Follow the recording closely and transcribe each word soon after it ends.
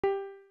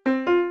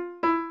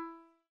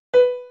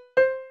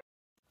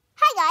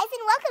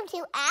welcome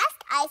to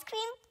Ask Ice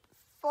Cream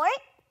 14,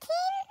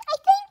 I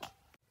think?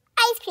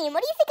 Ice Cream,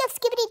 what do you think of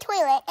Skibidi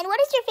Toilet? And what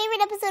is your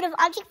favorite episode of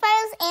Object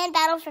Files and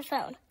Battle for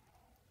Phone?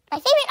 My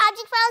favorite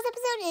Object Files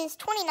episode is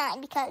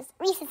 29 because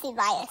recency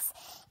bias.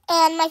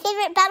 And my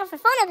favorite Battle for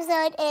Phone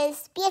episode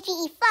is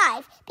BFGE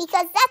 5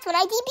 because that's when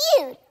I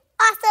debuted.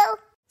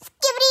 Also,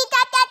 Skibidi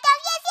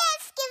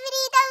yes,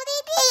 Skibidi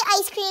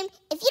Ice Cream.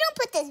 If you don't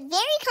put this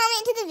very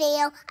comment into the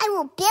video, I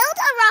will build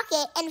a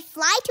rocket and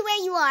fly to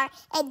where you are,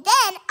 and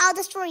then I'll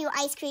destroy you,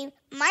 Ice Cream.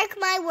 Mark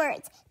my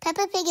words.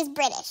 Peppa Pig is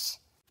British.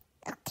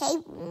 Okay,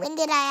 when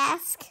did I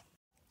ask?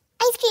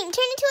 Ice Cream,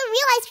 turn into a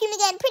real ice cream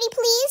again, pretty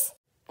please.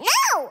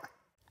 No!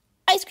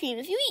 Ice Cream,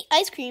 if you eat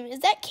ice cream, is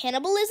that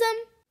cannibalism?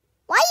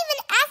 Why even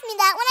ask me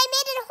that when I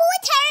made a whole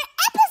entire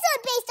episode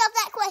based off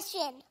that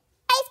question?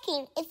 Ice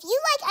Cream, if you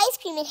like ice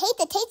cream and hate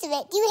the taste of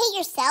it, do you hate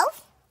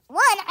yourself? 1,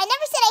 I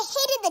never said I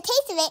hated the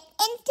taste of it,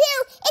 and 2,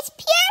 it's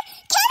pure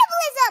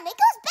cannibalism! It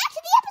goes back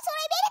to the episode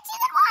I made in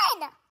season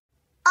 1!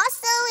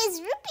 Also,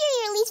 is root beer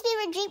your least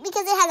favorite drink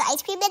because it has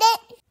ice cream in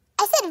it?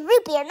 I said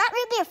root beer, not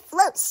root beer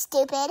float,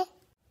 stupid.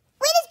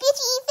 When is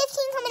BGE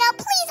 15 coming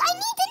out? Please, I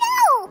need to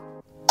know!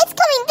 It's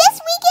coming this